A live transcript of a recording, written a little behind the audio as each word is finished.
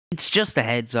It's just a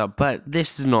heads up, but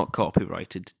this is not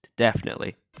copyrighted,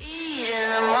 definitely.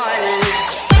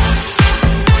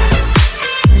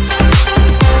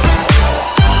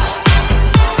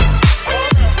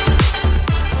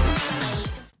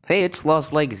 Hey, it's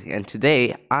Lost Legacy, and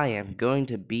today I am going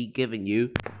to be giving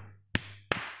you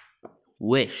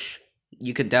Wish.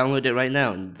 You can download it right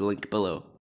now in the link below.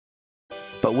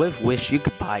 But with Wish, you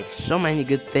could buy so many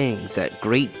good things at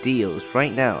great deals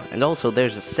right now. And also,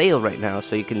 there's a sale right now,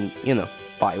 so you can,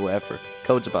 buy whatever.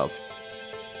 Code's above.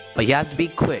 But you have to be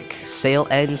quick. Sale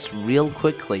ends real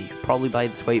quickly, probably by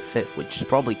the 25th, which is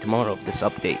probably tomorrow of this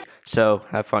update. So,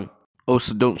 have fun.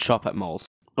 Also, don't shop at malls,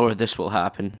 or this will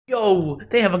happen. Yo,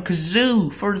 they have a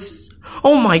kazoo for this.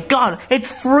 Oh my god,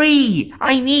 it's free!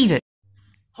 I need it!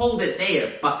 Hold it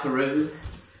there, buckaroo.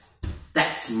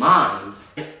 That's mine.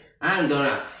 I'm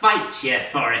gonna fight you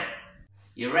for it.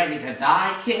 You ready to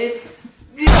die, kid?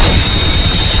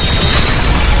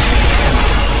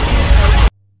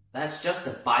 That's just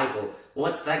the Bible.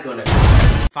 What's that gonna do?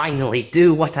 Finally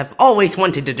do what I've always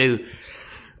wanted to do.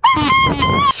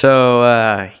 So,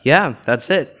 yeah,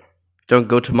 that's it. Don't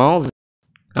go to malls.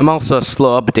 I'm also a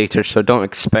slow updater, so don't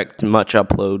expect much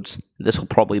uploads. This will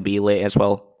probably be late as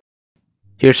well.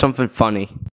 Here's something funny.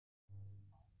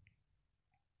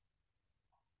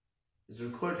 Is it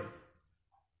recording?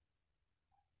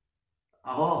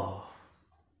 Oh.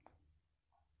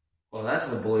 Well, that's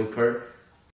a blooper.